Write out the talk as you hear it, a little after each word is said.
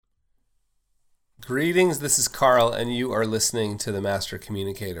Greetings, this is Carl, and you are listening to The Master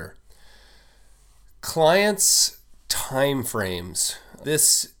Communicator. Clients' timeframes.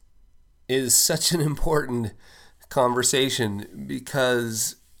 This is such an important conversation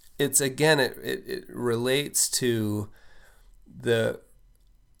because it relates to the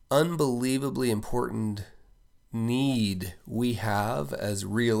unbelievably important need we have as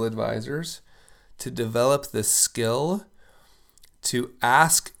real advisors to develop the skill to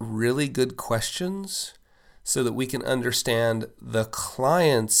ask really good questions so that we can understand the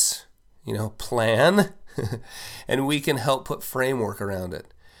client's, plan and we can help put framework around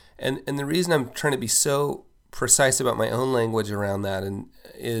it. And the reason I'm trying to be so precise about my own language around that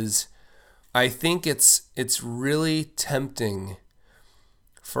is I think it's really tempting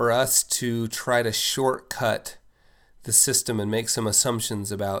for us to try to shortcut the system and make some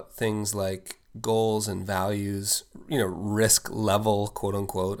assumptions about things like goals and values, risk level, quote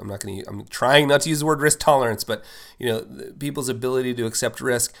unquote. I'm trying not to use the word risk tolerance, but people's ability to accept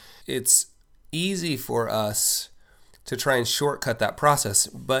risk. It's easy for us to try and shortcut that process.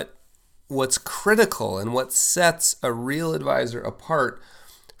 But what's critical and what sets a real advisor apart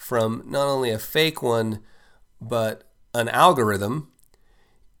from not only a fake one, but an algorithm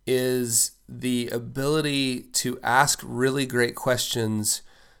is the ability to ask really great questions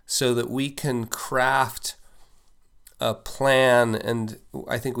so that we can craft a plan. And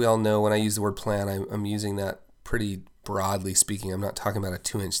I think we all know when I use the word plan, I'm using that pretty broadly speaking. I'm not talking about a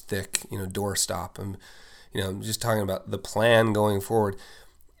 2-inch thick, doorstop. I'm just talking about the plan going forward.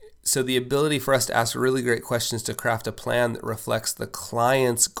 So the ability for us to ask really great questions to craft a plan that reflects the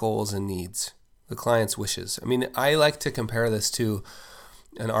client's goals and needs, the client's wishes. I like to compare this to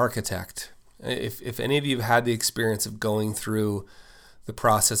an architect. If any of you have had the experience of going through the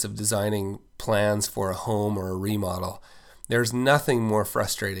process of designing plans for a home or a remodel, there's nothing more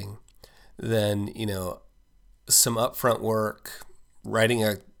frustrating than, some upfront work, writing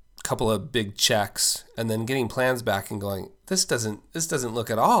a couple of big checks, and then getting plans back and going, this doesn't look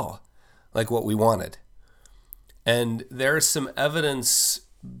at all like what we wanted. And there's some evidence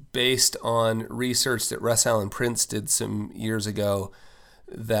based on research that Russ Allen Prince did some years ago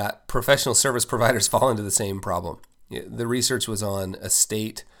that professional service providers fall into the same problem. The research was on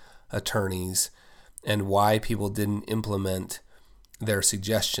estate attorneys and why people didn't implement their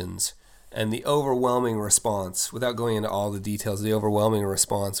suggestions. And the overwhelming response, without going into all the details, the overwhelming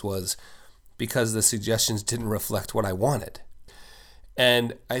response was because the suggestions didn't reflect what I wanted.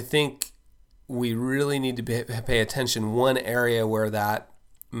 And I think we really need to pay attention. One area where that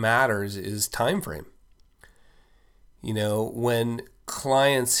matters is time frame. When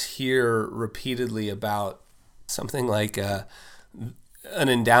clients hear repeatedly about something like an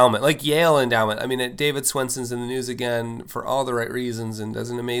endowment, like Yale endowment. David Swenson's in the news again for all the right reasons and does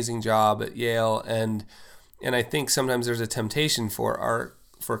an amazing job at Yale. And I think sometimes there's a temptation for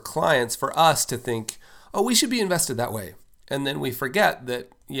clients, for us to think, oh, we should be invested that way. And then we forget that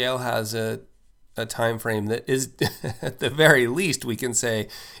Yale has a time frame that is, at the very least, we can say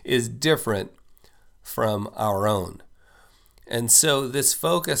is different from our own. And so this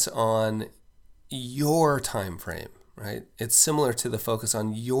focus on your time frame, right? It's similar to the focus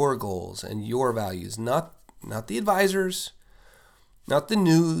on your goals and your values, not the advisors, not the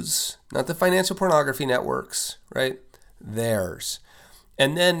news, not the financial pornography networks, right? Theirs.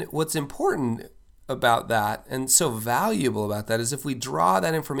 And then what's important about that and so valuable about that is if we draw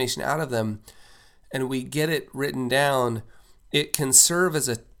that information out of them and we get it written down, it can serve as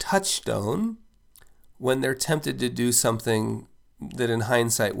a touchstone when they're tempted to do something that in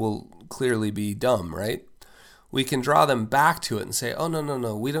hindsight will clearly be dumb, right? We can draw them back to it and say, oh,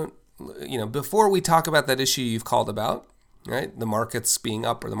 no, we don't, before we talk about that issue you've called about, right? The market's being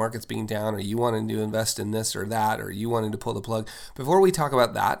up or the market's being down, or you wanting to invest in this or that, or you wanting to pull the plug. Before we talk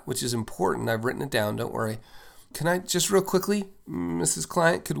about that, which is important, I've written it down, don't worry. Can I just real quickly, Mrs.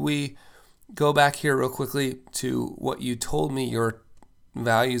 Client, could we go back here real quickly to what you told me your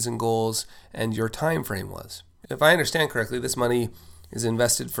values and goals and your time frame was? If I understand correctly, this money is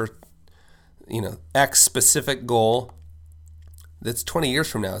invested for X specific goal that's 20 years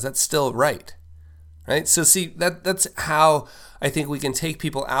from now. Is that still right? Right? So see, that's how I think we can take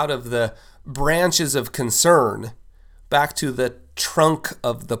people out of the branches of concern back to the trunk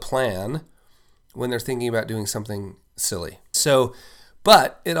of the plan when they're thinking about doing something silly. So,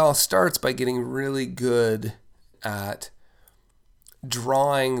 but it all starts by getting really good at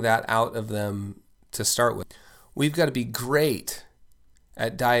drawing that out of them to start with. We've got to be great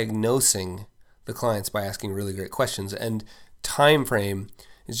at diagnosing the clients by asking really great questions. And time frame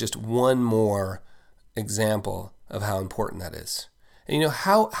is just one more example of how important that is. And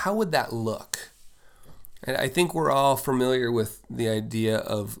how would that look? And I think we're all familiar with the idea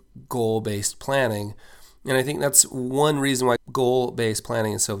of goal-based planning. And I think that's one reason why goal-based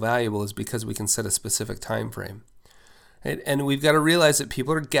planning is so valuable, is because we can set a specific time frame. Right? And we've got to realize that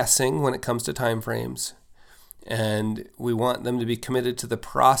people are guessing when it comes to time frames. And we want them to be committed to the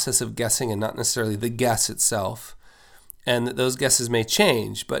process of guessing and not necessarily the guess itself. And that those guesses may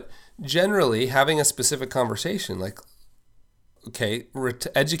change. But generally, having a specific conversation like, okay,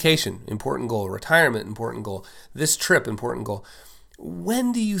 education, important goal. Retirement, important goal. This trip, important goal.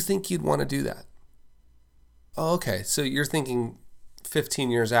 When do you think you'd want to do that? Oh, okay, so you're thinking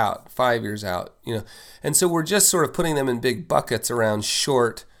 15 years out, 5 years out, And so we're just sort of putting them in big buckets around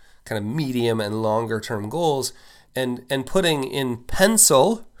short, kind of medium and longer term goals, and putting in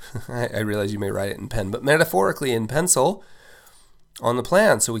pencil, I realize you may write it in pen, but metaphorically in pencil on the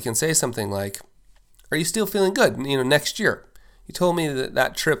plan. So we can say something like, are you still feeling good, next year? You told me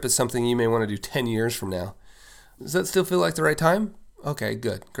that trip is something you may want to do 10 years from now. Does that still feel like the right time? Okay,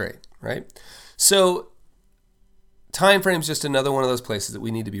 good, great, right? So time frame is just another one of those places that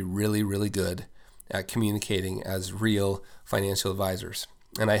we need to be really, really good at communicating as real financial advisors.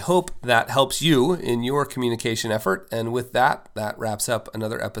 And I hope that helps you in your communication effort. And with that, that wraps up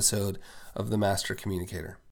another episode of The Master Communicator.